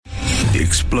The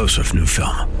explosive new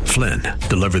film, Flynn,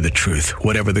 deliver the truth,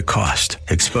 whatever the cost,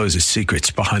 exposes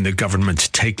secrets behind the government's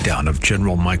takedown of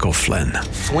General Michael Flynn.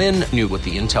 Flynn knew what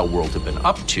the intel world had been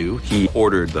up to. He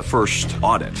ordered the first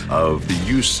audit of the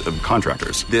use of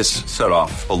contractors. This set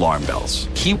off alarm bells.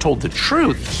 He told the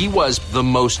truth. He was the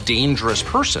most dangerous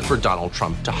person for Donald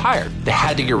Trump to hire. They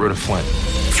had to get rid of Flynn.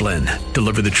 Flynn,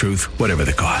 deliver the truth, whatever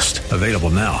the cost. Available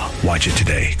now. Watch it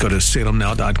today. Go to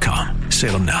salemnow.com.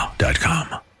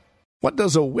 salemnow.com. What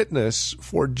does a witness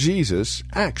for Jesus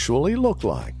actually look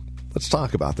like? Let's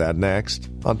talk about that next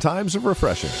on Times of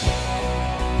Refreshing.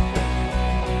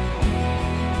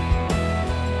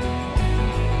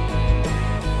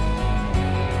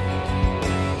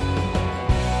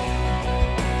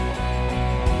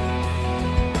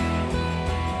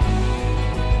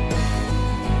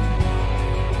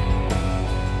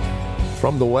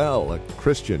 From the Well, a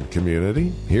Christian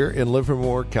community here in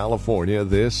Livermore, California,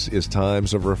 this is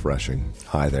Times of Refreshing.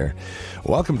 Hi there.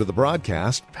 Welcome to the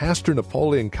broadcast. Pastor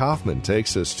Napoleon Kaufman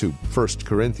takes us to 1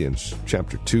 Corinthians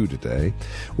chapter 2 today.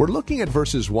 We're looking at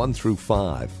verses 1 through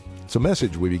 5. It's a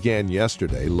message we began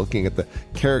yesterday looking at the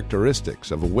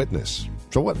characteristics of a witness.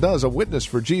 So what does a witness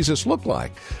for Jesus look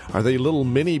like? Are they little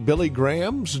mini Billy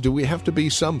Grahams? Do we have to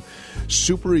be some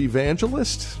super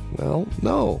evangelist? Well,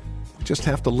 no. We just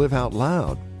have to live out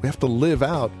loud. We have to live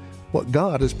out what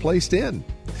God has placed in.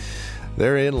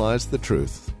 Therein lies the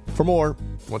truth. For more,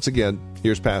 once again,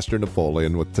 here's Pastor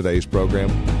Napoleon with today's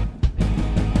program.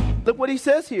 Look what he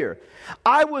says here.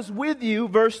 I was with you,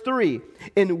 verse 3,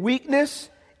 in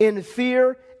weakness, in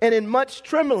fear, and in much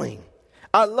trembling.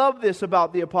 I love this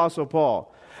about the Apostle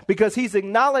Paul because he's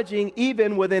acknowledging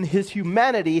even within his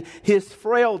humanity, his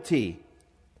frailty,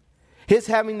 his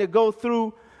having to go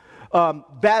through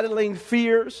battling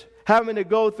fears, having to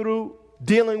go through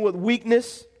dealing with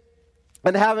weakness,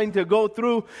 and having to go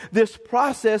through this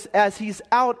process as he's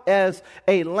out as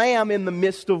a lamb in the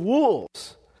midst of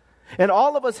wolves. And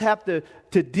all of us have to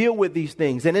deal with these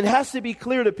things. And it has to be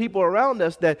clear to people around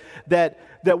us that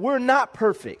we're not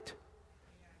perfect.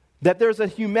 That there's a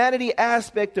humanity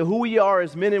aspect to who we are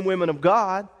as men and women of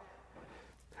God.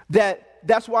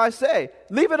 That's why I say,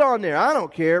 leave it on there. I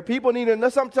don't care. People need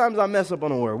to, sometimes I mess up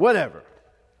on a word, whatever.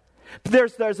 But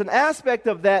there's an aspect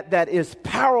of that is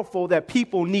powerful that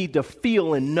people need to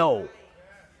feel and know.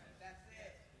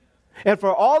 And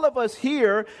for all of us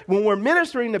here, when we're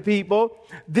ministering to people,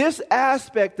 this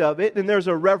aspect of it, and there's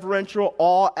a reverential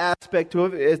awe aspect to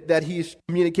it that he's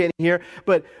communicating here,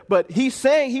 but he's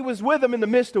saying he was with them in the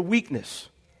midst of weakness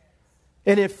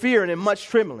and in fear and in much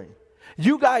trembling.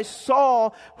 You guys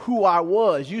saw who I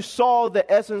was. You saw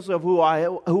the essence of who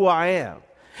I am.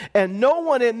 And no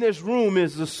one in this room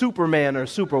is a Superman or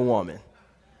Superwoman.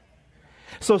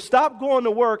 So stop going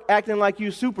to work acting like you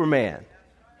Superman.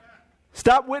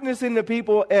 Stop witnessing to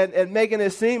people and making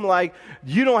it seem like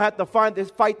you don't have to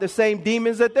fight the same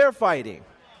demons that they're fighting.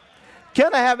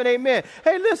 Can I have an amen?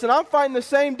 Hey, listen, I'm fighting the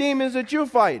same demons that you're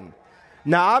fighting.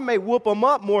 Now, I may whoop them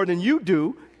up more than you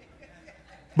do,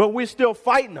 but we're still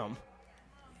fighting them.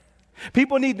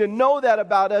 People need to know that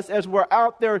about us as we're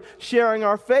out there sharing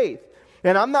our faith.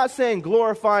 And I'm not saying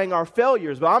glorifying our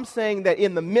failures, but I'm saying that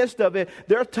in the midst of it,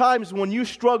 there are times when you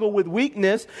struggle with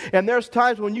weakness, and there's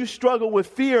times when you struggle with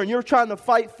fear, and you're trying to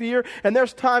fight fear, and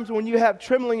there's times when you have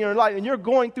trembling in your life, and you're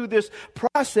going through this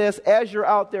process as you're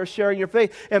out there sharing your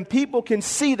faith. And people can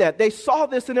see that. They saw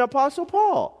this in the Apostle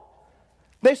Paul.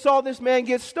 They saw this man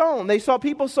get stoned.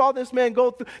 People saw this man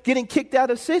go through getting kicked out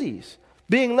of cities,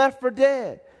 being left for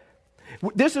dead.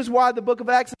 This is why the book of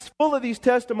Acts is full of these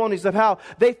testimonies of how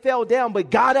they fell down but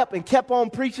got up and kept on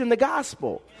preaching the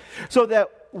gospel. So that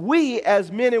we as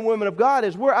men and women of God,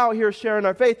 as we're out here sharing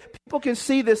our faith, people can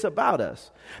see this about us.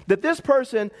 That this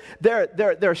person,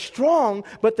 they're strong,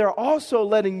 but they're also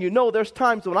letting you know there's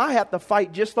times when I have to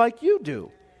fight just like you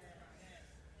do.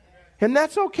 And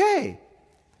that's okay.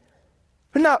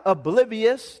 We're not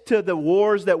oblivious to the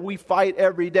wars that we fight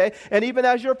every day. And even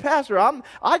as your pastor,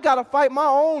 I got to fight my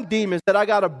own demons that I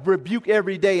got to rebuke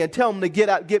every day and tell them to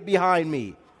get behind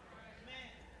me.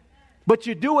 But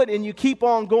you do it and you keep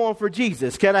on going for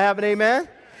Jesus. Can I have an amen?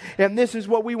 And this is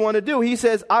what we want to do. He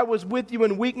says, I was with you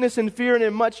in weakness and fear and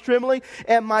in much trembling,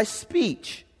 and my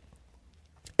speech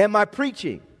and my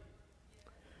preaching.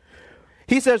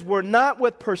 He says, were not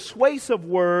with persuasive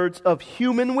words of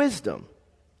human wisdom.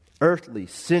 Earthly,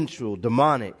 sensual,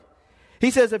 demonic. He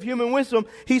says of human wisdom,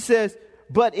 he says,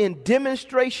 but in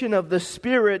demonstration of the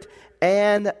Spirit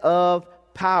and of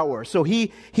power. So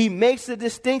he makes a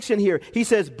distinction here. He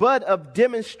says, but of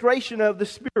demonstration of the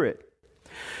Spirit.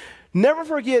 Never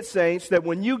forget, saints, that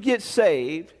when you get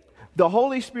saved, the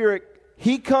Holy Spirit,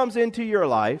 He comes into your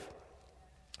life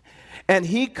And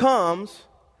he comes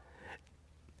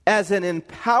as an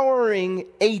empowering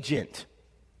agent.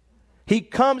 He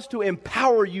comes to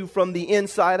empower you from the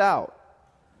inside out.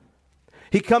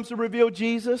 He comes to reveal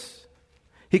Jesus.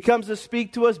 He comes to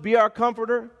speak to us, be our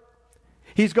comforter.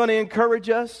 He's going to encourage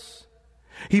us.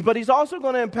 But he's also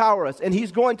going to empower us, and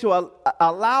he's going to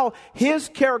allow his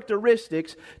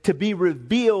characteristics to be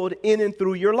revealed in and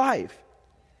through your life.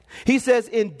 He says,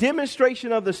 in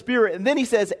demonstration of the Spirit, and then he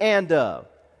says, and of.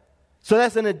 So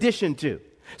that's an addition to.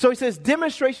 So he says,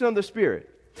 demonstration of the Spirit.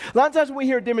 A lot of times when we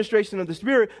hear demonstration of the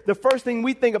Spirit, the first thing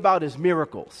we think about is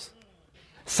miracles,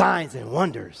 signs and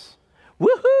wonders.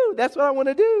 Woohoo, that's what I want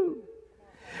to do.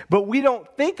 But we don't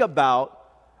think about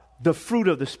the fruit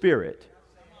of the Spirit.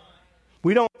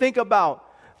 We don't think about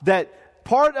that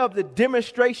part of the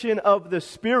demonstration of the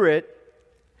Spirit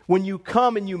when you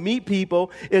come and you meet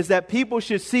people is that people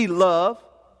should see love,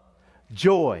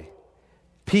 joy,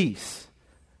 peace,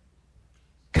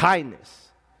 kindness,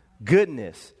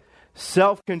 goodness,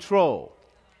 self-control.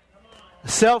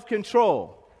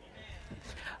 Self-control.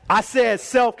 I said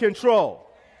self-control.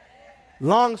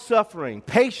 Long-suffering,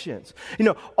 patience.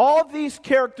 All these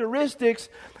characteristics,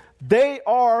 they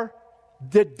are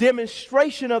the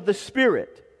demonstration of the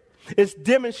Spirit. It's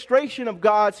demonstration of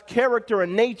God's character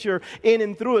and nature in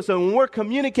and through us. So when we're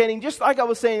communicating, just like I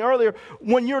was saying earlier,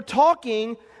 when you're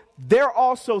talking, they're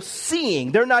also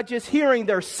seeing. They're not just hearing,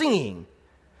 they're seeing.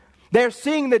 They're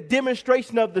seeing the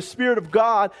demonstration of the Spirit of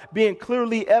God being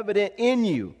clearly evident in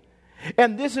you.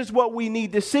 And this is what we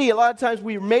need to see. A lot of times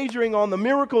we're majoring on the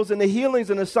miracles and the healings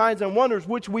and the signs and wonders,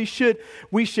 which we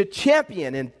should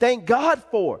champion and thank God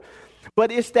for.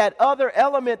 But it's that other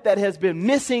element that has been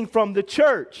missing from the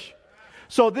church.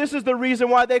 So this is the reason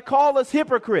why they call us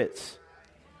hypocrites.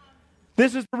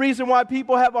 This is the reason why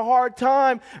people have a hard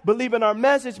time believing our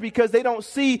message, because they don't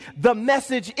see the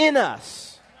message in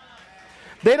us.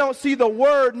 They don't see the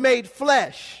Word made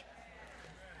flesh.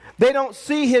 They don't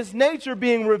see His nature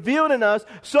being revealed in us,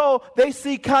 so they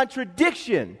see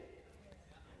contradiction.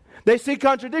 They see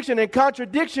contradiction, and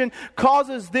contradiction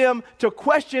causes them to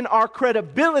question our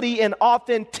credibility and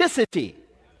authenticity.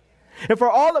 And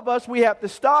for all of us, we have to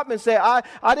stop and say,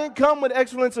 I didn't come with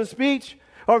excellence of speech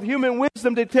or of human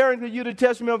wisdom declaring to you the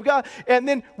testimony of God. And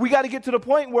then we got to get to the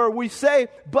point where we say,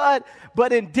 but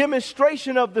in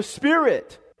demonstration of the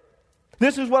Spirit.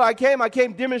 This is what I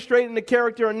came demonstrating the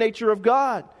character and nature of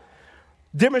God.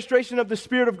 Demonstration of the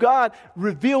Spirit of God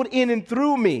revealed in and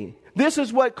through me. This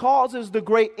is what causes the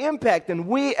great impact. And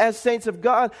we as saints of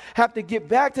God have to get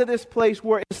back to this place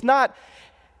where it's not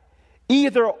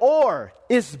either or,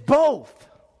 it's both.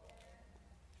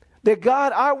 That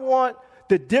God, I want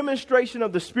the demonstration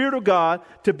of the Spirit of God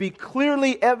to be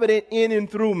clearly evident in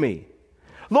and through me.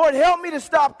 Lord, help me to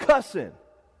stop cussing.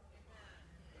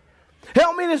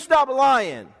 Help me to stop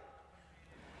lying.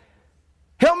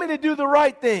 Help me to do the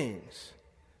right things.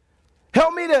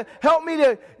 Lord,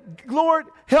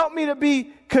 help me to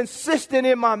be consistent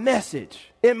in my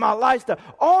message, in my lifestyle.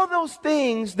 All those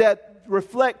things that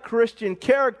reflect Christian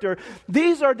character,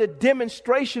 these are the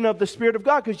demonstration of the Spirit of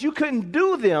God, because you couldn't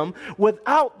do them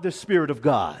without the Spirit of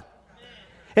God.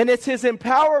 And it's His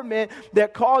empowerment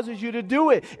that causes you to do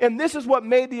it. And this is what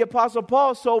made the Apostle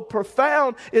Paul so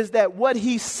profound, is that what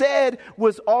he said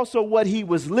was also what he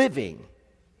was living.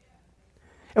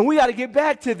 And we got to get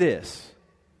back to this.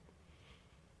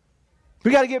 We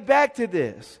got to get back to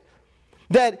this.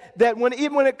 That when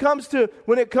it comes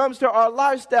to our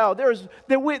lifestyle, there's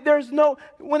no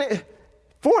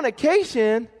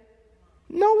fornication.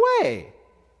 No way.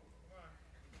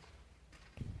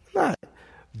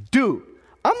 Dude,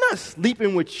 I'm not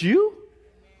sleeping with you.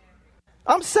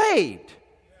 I'm saved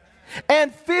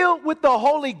and filled with the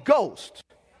Holy Ghost.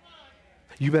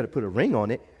 You better put a ring on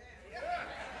it.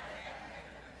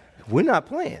 We're not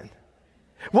playing.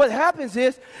 What happens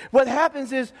is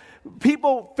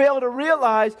people fail to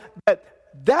realize that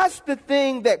that's the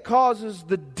thing that causes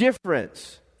the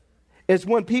difference, is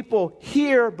when people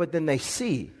hear but then they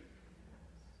see.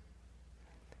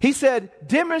 He said,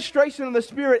 demonstration of the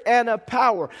Spirit and of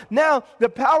power. Now, the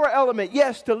power element,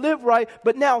 yes, to live right,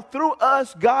 but now through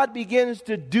us, God begins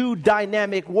to do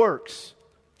dynamic works.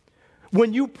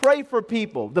 When you pray for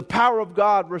people, the power of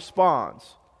God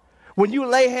responds. When you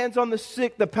lay hands on the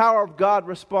sick, the power of God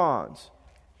responds.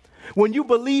 When you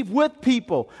believe with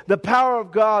people, the power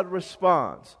of God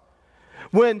responds.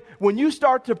 When you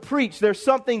start to preach, there's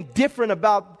something different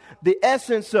about the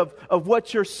essence of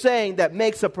what you're saying that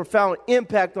makes a profound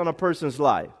impact on a person's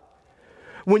life.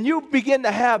 When you begin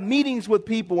to have meetings with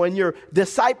people and you're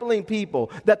discipling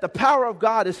people, that the power of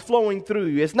God is flowing through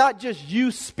you. It's not just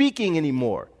you speaking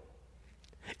anymore.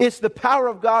 It's the power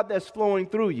of God that's flowing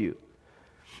through you.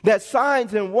 That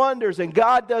signs and wonders and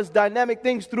God does dynamic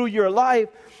things through your life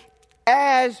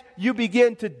as you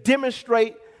begin to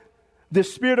demonstrate the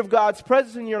Spirit of God's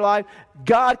presence in your life.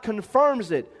 God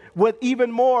confirms it with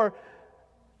even more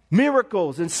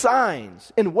miracles and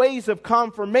signs and ways of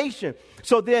confirmation.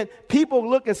 So then people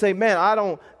look and say,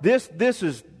 man, this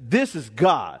is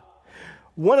God.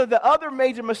 One of the other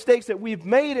major mistakes that we've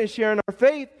made in sharing our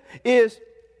faith is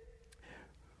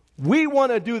we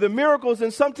want to do the miracles,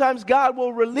 and sometimes God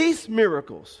will release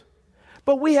miracles.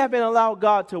 But we haven't allowed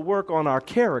God to work on our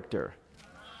character.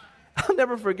 I'll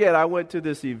never forget, I went to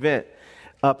this event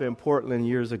up in Portland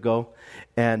years ago,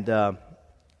 and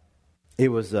it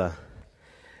was a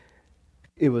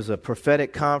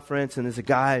prophetic conference, and there's a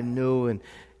guy I knew, and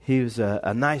he was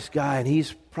a nice guy, and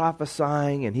he's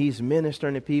prophesying, and he's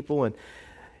ministering to people. And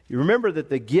you remember that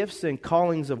the gifts and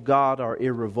callings of God are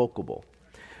irrevocable.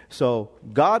 So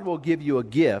God will give you a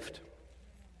gift,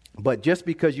 but just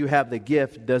because you have the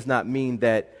gift does not mean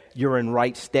that you're in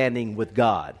right standing with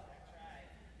God.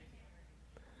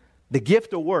 The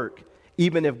gift will work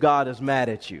even if God is mad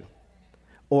at you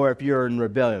or if you're in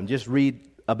rebellion. Just read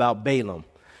about Balaam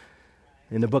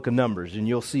in the book of Numbers and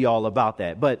you'll see all about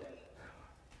that.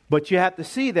 But you have to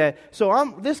see that.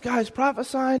 So this guy's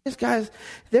prophesying,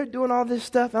 they're doing all this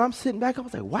stuff, and I'm sitting back, I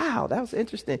was like, wow, that was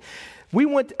interesting. We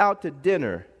went out to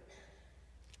dinner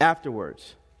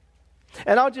afterwards.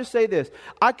 And I'll just say this.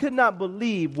 I could not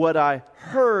believe what I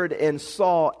heard and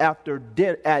saw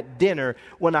at dinner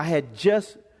when I had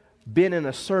just been in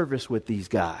a service with these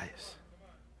guys.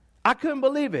 I couldn't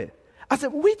believe it. I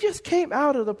said, we just came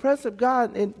out of the presence of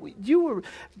God, and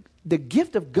the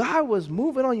gift of God was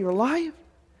moving on your life.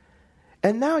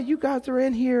 And now you guys are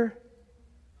in here.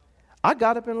 I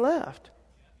got up and left.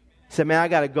 Said, man, I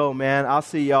got to go, man. I'll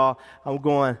see y'all.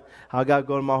 I got to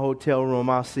go to my hotel room.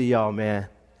 I'll see y'all, man.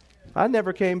 I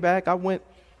never came back. I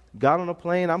got on a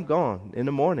plane. I'm gone in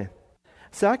the morning.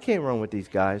 So I can't run with these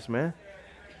guys, man.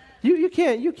 You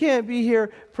can't be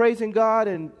here praising God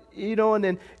and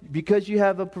then because you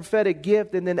have a prophetic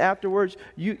gift and then afterwards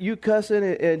you cussing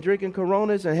and drinking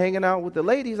Coronas and hanging out with the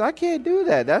ladies. I can't do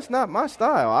that. That's not my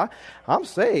style. I'm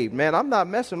saved, man. I'm not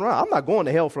messing around. I'm not going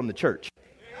to hell from the church.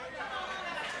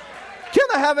 Can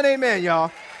I have an amen,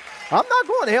 y'all? I'm not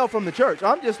going to hell from the church.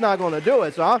 I'm just not going to do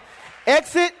it. So I'm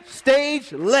exit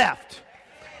stage left.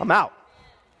 I'm out.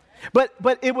 But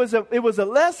it was a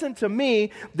lesson to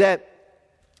me that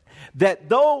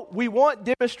though we want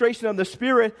demonstration of the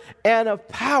Spirit and of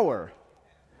power,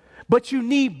 but you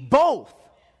need both,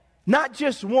 not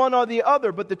just one or the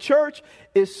other. But the church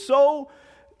is so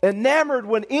enamored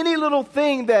when any little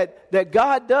thing that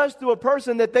God does to a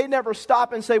person that they never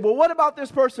stop and say, well, what about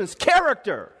this person's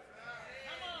character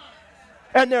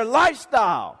and their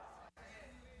lifestyle?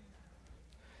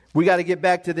 We got to get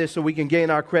back to this so we can gain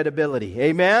our credibility.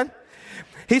 Amen?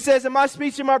 He says, in my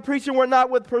speech and my preaching were not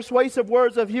with persuasive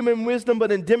words of human wisdom,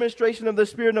 but in demonstration of the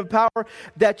Spirit and of power,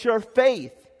 that your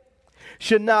faith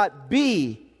should not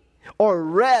be or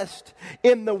rest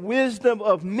in the wisdom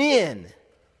of men,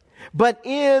 but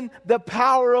in the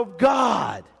power of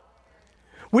God.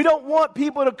 We don't want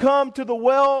people to come to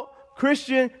the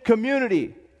Christian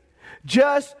community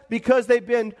just because they've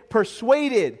been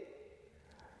persuaded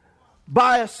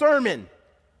by a sermon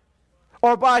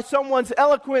or by someone's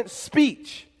eloquent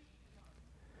speech.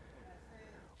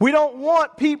 We don't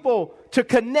want people to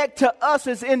connect to us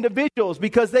as individuals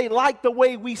because they like the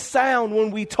way we sound when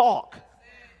we talk.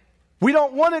 We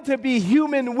don't want it to be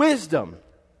human wisdom,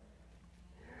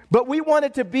 but we want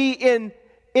it to be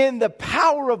in the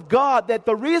power of God, that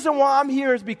the reason why I'm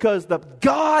here is because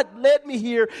God led me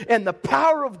here, and the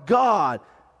power of God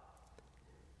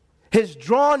has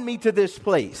drawn me to this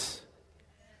place.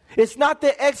 It's not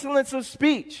the excellence of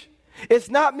speech. It's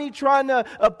not me trying to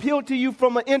appeal to you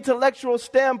from an intellectual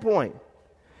standpoint.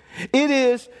 It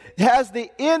has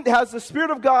the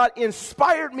Spirit of God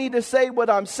inspired me to say what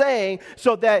I'm saying,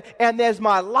 and there's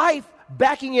my life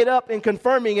backing it up and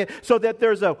confirming it, so that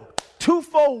there's a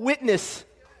twofold witness,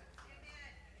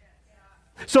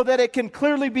 so that it can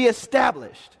clearly be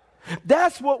established.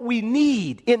 That's what we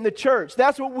need in the church.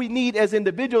 That's what we need as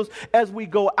individuals as we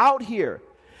go out here.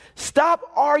 Stop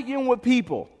arguing with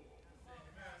people.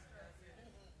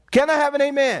 Can I have an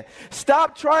amen?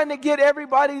 Stop trying to get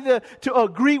everybody to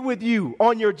agree with you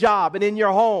on your job and in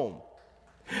your home.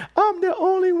 I'm the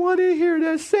only one in here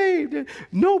that's saved and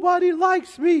nobody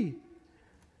likes me.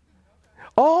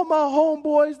 All my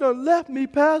homeboys done left me,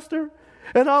 Pastor,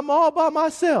 and I'm all by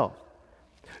myself.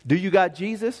 Do you got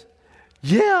Jesus?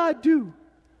 Yeah, I do.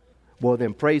 Well,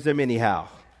 then praise him anyhow.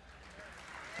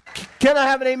 Can I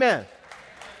have an amen?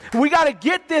 We got to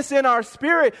get this in our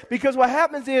spirit, because what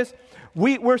happens is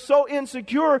we're so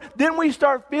insecure, then we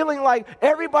start feeling like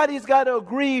everybody's got to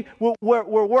agree with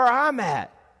where I'm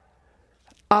at.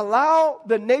 Allow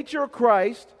the nature of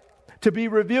Christ to be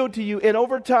revealed to you, and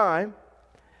over time,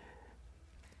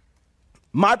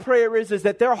 my prayer is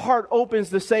that their heart opens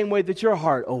the same way that your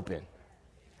heart opened.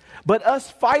 But us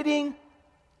fighting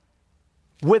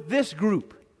with this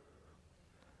group,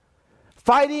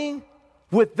 fighting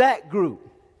with that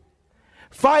group,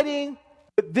 fighting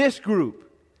with this group,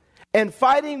 and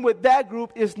fighting with that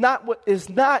group is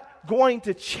not going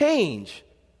to change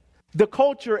the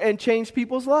culture and change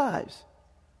people's lives.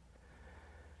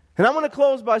 And I'm going to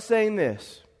close by saying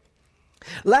this.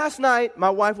 Last night, my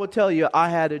wife will tell you I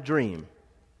had a dream.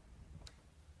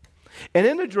 And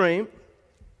in the dream,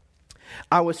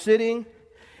 I was sitting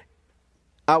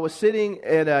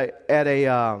at a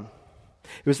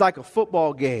it was like a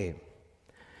football game.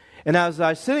 And as I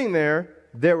was sitting there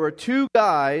were two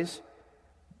guys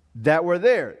that were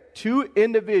there, two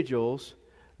individuals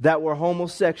that were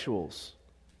homosexuals.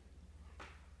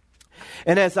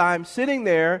 And as I'm sitting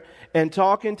there and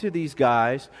talking to these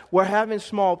guys, we're having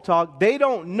small talk. They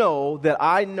don't know that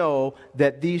I know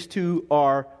that these two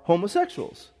are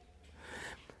homosexuals.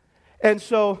 And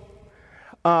so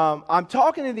I'm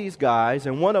talking to these guys,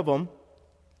 and one of them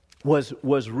was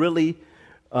really,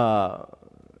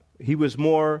 he was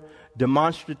more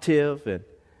demonstrative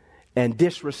and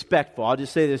disrespectful. I'll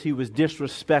just say this, he was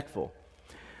disrespectful.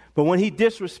 But when he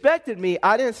disrespected me,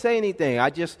 I didn't say anything.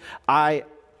 I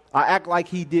act like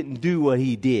he didn't do what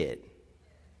he did.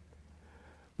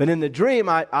 But in the dream,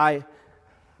 I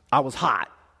was hot,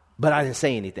 but I didn't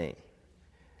say anything.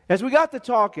 As we got to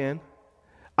talking,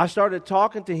 I started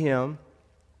talking to him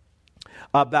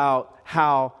about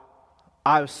how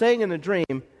I was saying in the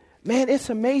dream, man, it's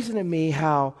amazing to me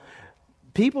how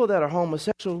people that are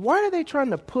homosexual, why are they trying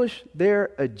to push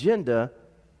their agenda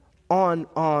on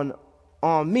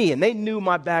me? And they knew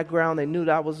my background. They knew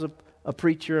that I was a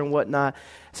preacher and whatnot.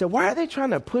 I said, why are they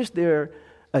trying to push their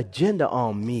agenda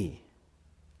on me?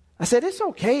 I said, it's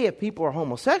okay if people are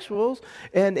homosexuals,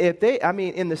 and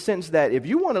in the sense that if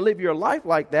you want to live your life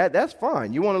like that, that's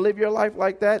fine. You want to live your life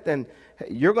like that, then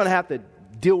you're going to have to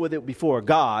deal with it before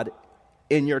God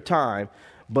in your time.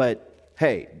 But,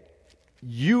 hey,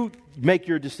 you make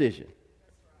your decision.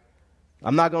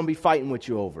 I'm not going to be fighting with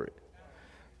you over it.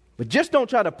 But just don't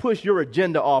try to push your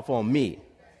agenda off on me.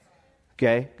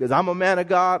 Okay? Because I'm a man of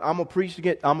God. I'm going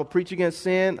to preach against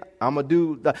sin. I'm going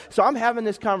to do... So I'm having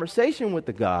this conversation with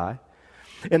the guy.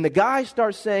 And the guy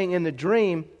starts saying in the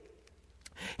dream,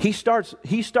 he starts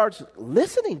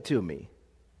listening to me.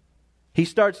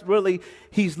 He's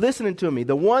listening to me.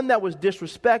 The one that was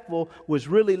disrespectful was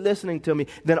really listening to me.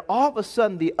 Then all of a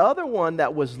sudden, the other one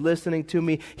that was listening to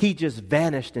me, he just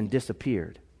vanished and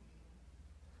disappeared.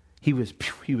 He was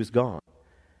gone.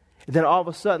 And then all of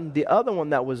a sudden, the other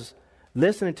one that was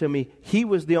listening to me, he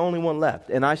was the only one left.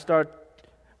 And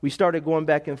we started going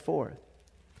back and forth.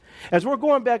 As we're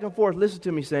going back and forth, listen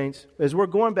to me, saints. As we're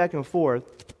going back and forth,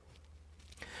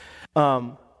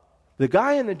 the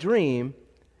guy in the dream,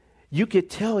 you could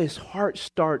tell his heart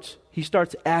starts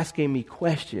asking me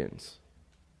questions.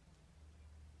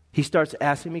 He starts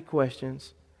asking me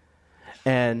questions,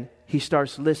 and he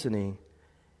starts listening.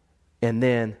 And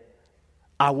then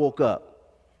I woke up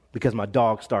because my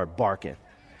dog started barking.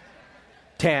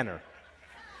 Tanner.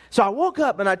 So I woke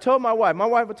up and I told my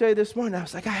wife will tell you this morning, I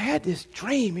was like, I had this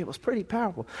dream. It was pretty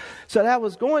powerful. So I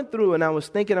was going through and I was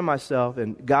thinking to myself,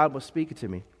 and God was speaking to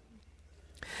me.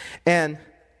 And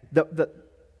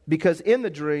because in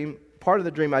the dream, part of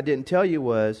the dream I didn't tell you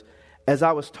was, as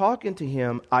I was talking to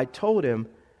him, I told him,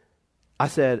 I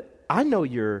said, I know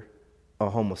you're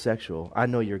a homosexual. I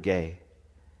know you're gay.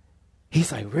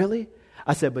 He's like, really?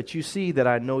 I said, but you see that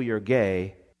I know you're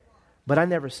gay, but I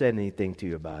never said anything to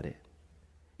you about it.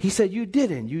 He said, you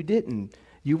didn't.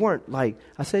 You weren't like,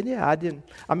 I said, yeah, I didn't.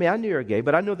 I mean, I knew you were gay,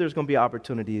 but I knew there's going to be an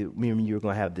opportunity, me and you were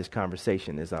going to have this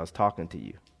conversation as I was talking to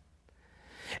you.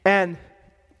 And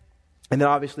then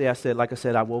obviously I said, like I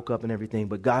said, I woke up and everything,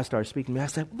 but God started speaking to me. I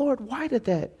said, Lord, why did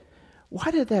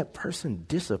that person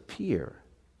disappear?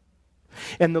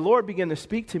 And the Lord began to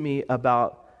speak to me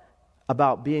about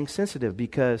being sensitive,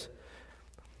 because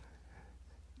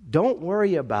don't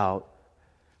worry about,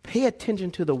 pay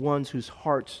attention to the ones whose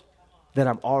hearts that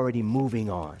I'm already moving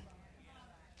on.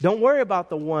 Don't worry about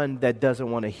the one that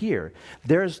doesn't want to hear.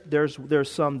 There's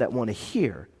some that want to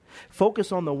hear.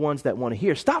 Focus on the ones that want to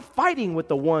hear. Stop fighting with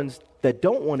the ones that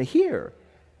don't want to hear.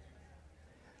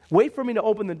 Wait for me to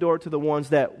open the door to the ones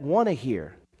that want to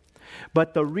hear.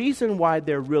 But the reason why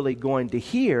they're really going to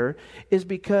hear is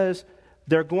because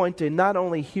they're going to not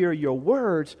only hear your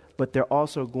words, but they're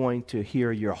also going to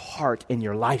hear your heart and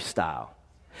your lifestyle.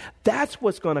 That's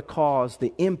what's going to cause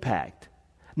the impact,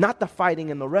 not the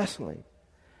fighting and the wrestling.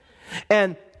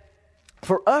 And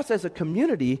for us as a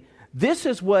community, this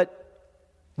is what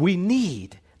we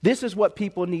need. This is what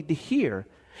people need to hear.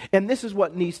 And this is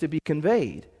what needs to be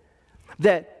conveyed.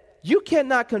 That you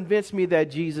cannot convince me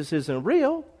that Jesus isn't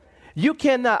real. You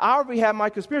cannot, I already have my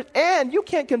conspiracy. And you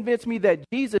can't convince me that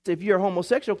Jesus, if you're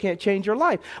homosexual, can't change your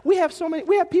life. We have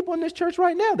people in this church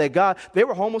right now that they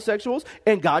were homosexuals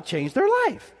and God changed their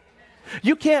life.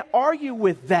 You can't argue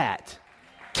with that.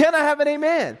 Can I have an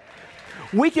amen?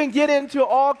 We can get into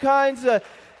all kinds of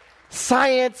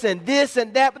science and this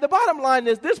and that, but the bottom line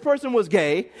is this person was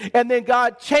gay, and then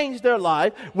God changed their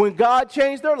life. When God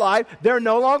changed their life, they're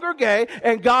no longer gay,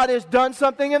 and God has done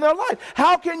something in their life.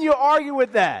 How can you argue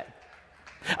with that?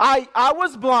 I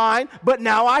was blind, but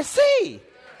now I see.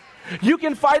 You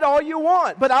can fight all you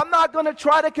want, but I'm not going to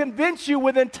try to convince you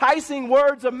with enticing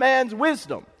words of man's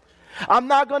wisdom. I'm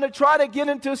not going to try to get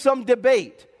into some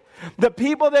debate. The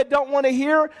people that don't want to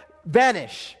hear,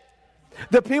 vanish.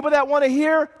 The people that want to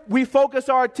hear, we focus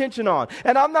our attention on.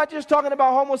 And I'm not just talking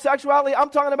about homosexuality, I'm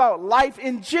talking about life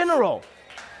in general.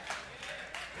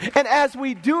 And as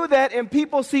we do that and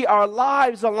people see our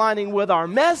lives aligning with our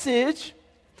message,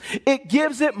 it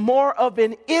gives it more of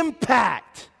an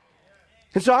impact.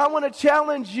 And so I want to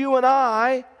challenge you and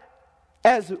I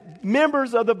as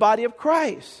members of the body of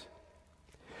Christ.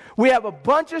 We have a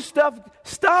bunch of stuff.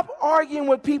 Stop arguing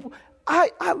with people.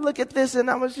 I look at this and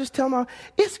I was just telling them,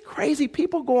 it's crazy.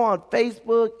 People go on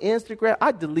Facebook, Instagram.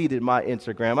 I deleted my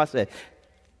Instagram. I said,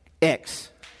 X,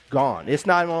 gone. It's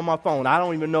not even on my phone. I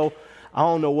don't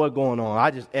know what's going on.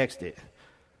 I just X'd it.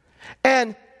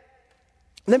 And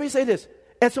let me say this.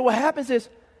 And so what happens is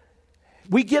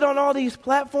we get on all these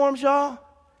platforms, y'all,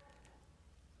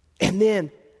 and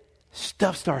then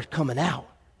stuff starts coming out.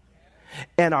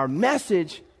 And our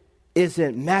message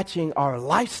isn't matching our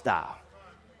lifestyle.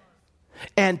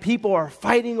 And people are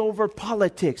fighting over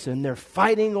politics, and they're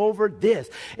fighting over this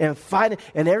and fighting,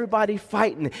 and everybody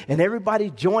fighting, and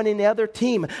everybody joining the other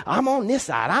team. I'm on this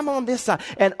side, I'm on this side,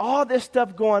 and all this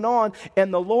stuff going on.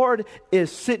 And the Lord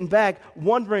is sitting back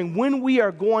wondering when we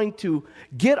are going to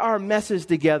get our message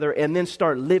together and then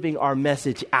start living our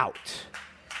message out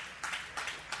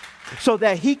so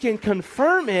that He can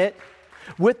confirm it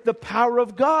with the power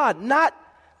of God, not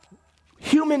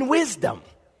human wisdom.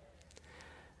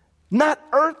 Not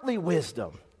earthly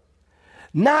wisdom,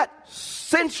 not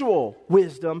sensual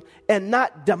wisdom, and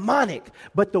not demonic,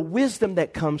 but the wisdom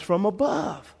that comes from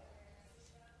above.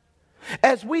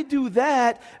 As we do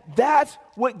that, that's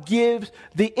what gives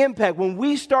the impact. When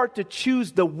we start to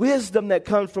choose the wisdom that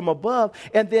comes from above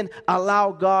and then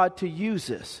allow God to use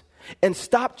us and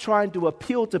stop trying to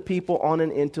appeal to people on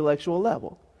an intellectual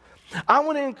level. I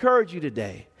want to encourage you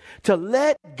today to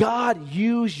let God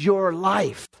use your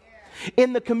life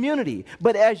in the community.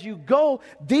 But as you go,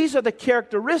 these are the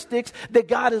characteristics that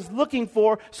God is looking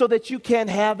for so that you can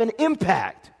have an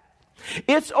impact.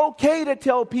 It's okay to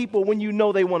tell people when you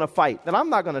know they want to fight that I'm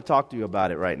not going to talk to you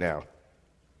about it right now.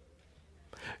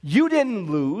 You didn't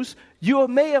lose. You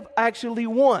may have actually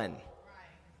won.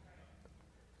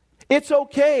 It's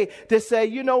okay to say,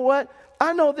 you know what?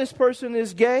 I know this person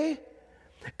is gay,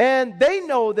 and they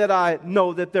know that I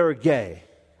know that they're gay.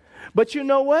 But you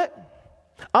know what?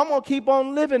 I'm going to keep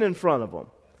on living in front of them.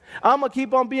 I'm going to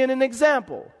keep on being an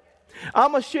example.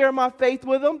 I'm going to share my faith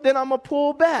with them, then I'm going to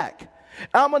pull back.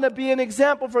 I'm going to be an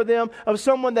example for them of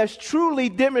someone that's truly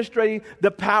demonstrating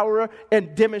the power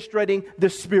and demonstrating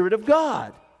the Spirit of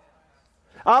God.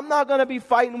 I'm not going to be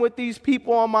fighting with these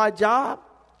people on my job.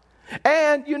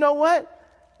 And you know what?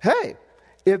 Hey,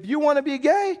 if you want to be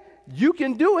gay, you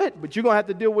can do it, but you're going to have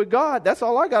to deal with God. That's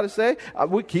all I got to say.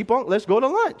 We keep on. Let's go to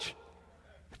lunch.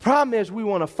 Problem is we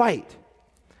want to fight.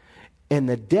 And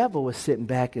the devil is sitting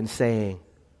back and saying,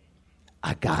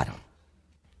 I got him.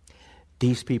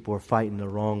 These people are fighting the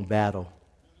wrong battle.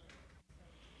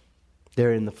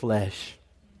 They're in the flesh.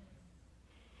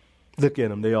 Look at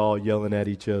them. They're all yelling at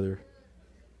each other.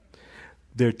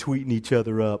 They're tweeting each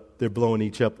other up. They're blowing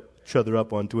each other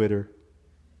up on Twitter.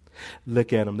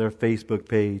 Look at them. Their Facebook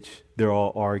page. They're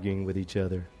all arguing with each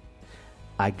other.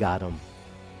 I got them.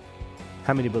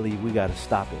 How many believe we got to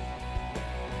stop it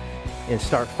and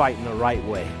start fighting the right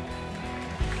way?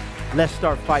 Let's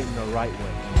start fighting the right way.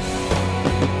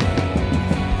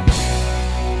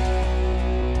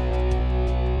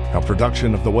 A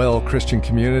production of the Well Christian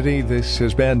Community. This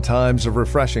has been Times of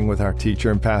Refreshing with our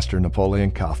teacher and pastor, Napoleon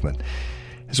Kaufman.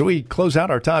 As we close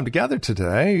out our time together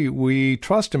today, we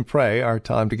trust and pray our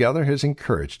time together has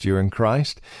encouraged you in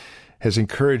Christ, has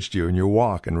encouraged you in your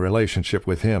walk and relationship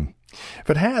with Him. If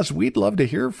it has, we'd love to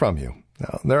hear from you.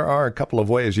 Now, there are a couple of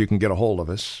ways you can get a hold of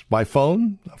us. By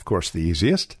phone, of course, the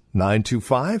easiest,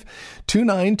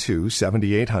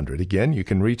 925-292-7800. Again, you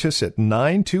can reach us at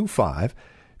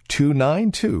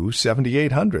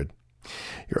 925-292-7800.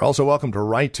 You're also welcome to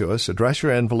write to us. Address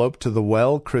your envelope to the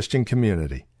Well Christian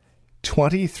Community,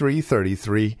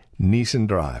 2333 Neeson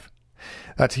Drive.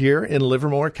 That's here in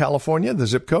Livermore, California, the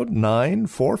zip code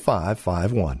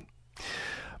 94551.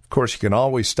 Of course, you can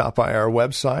always stop by our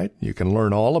website. You can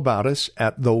learn all about us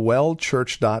at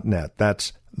thewellchurch.net.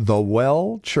 That's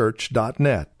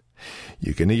thewellchurch.net.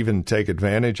 You can even take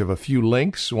advantage of a few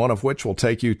links, one of which will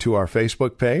take you to our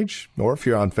Facebook page. Or if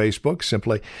you're on Facebook,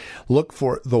 simply look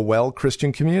for The Well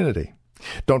Christian Community.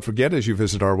 Don't forget, as you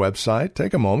visit our website,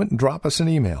 take a moment and drop us an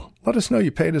email. Let us know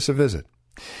you paid us a visit.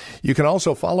 You can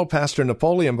also follow Pastor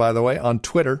Napoleon, by the way, on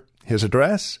Twitter. His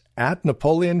address,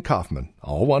 @Napoleon Kaufman.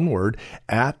 All one word,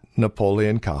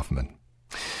 @Napoleon Kaufman.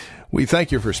 We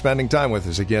thank you for spending time with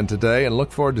us again today and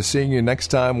look forward to seeing you next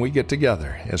time we get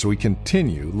together as we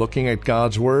continue looking at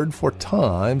God's Word for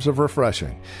times of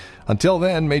refreshing. Until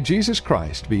then, may Jesus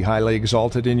Christ be highly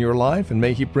exalted in your life, and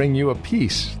may He bring you a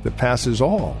peace that passes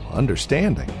all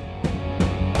understanding.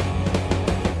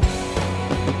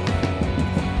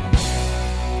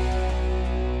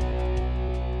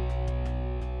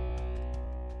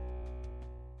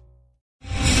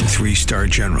 Three-star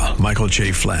General Michael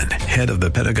J. Flynn, head of the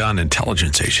Pentagon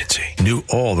Intelligence Agency, knew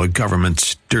all the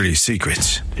government's dirty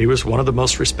secrets. He was one of the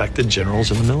most respected generals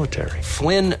in the military.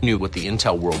 Flynn knew what the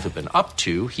intel world had been up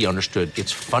to. He understood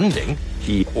its funding.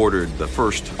 He ordered the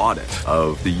first audit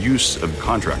of the use of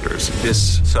contractors.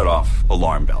 This set off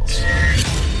alarm bells.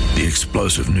 The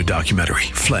explosive new documentary,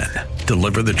 Flynn,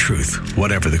 Deliver the Truth,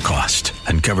 Whatever the Cost,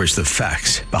 uncovers the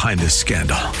facts behind this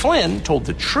scandal. Flynn told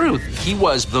the truth. He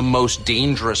was the most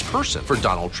dangerous person for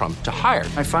Donald Trump to hire.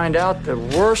 I find out the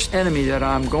worst enemy that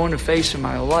I'm going to face in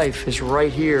my life is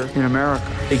right here in America.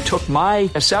 They took my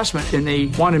assessment and they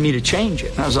wanted me to change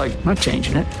it. And I was like, I'm not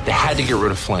changing it. They had to get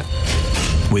rid of Flynn.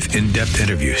 With in-depth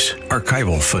interviews,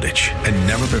 archival footage, and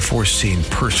never-before-seen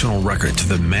personal records of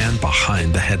the man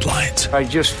behind the headlines. I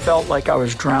just felt like I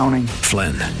was drowning.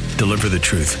 Flynn, Deliver the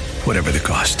Truth, Whatever the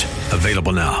Cost.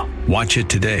 Available now. Watch it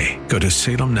today. Go to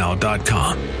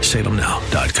salemnow.com.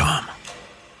 salemnow.com.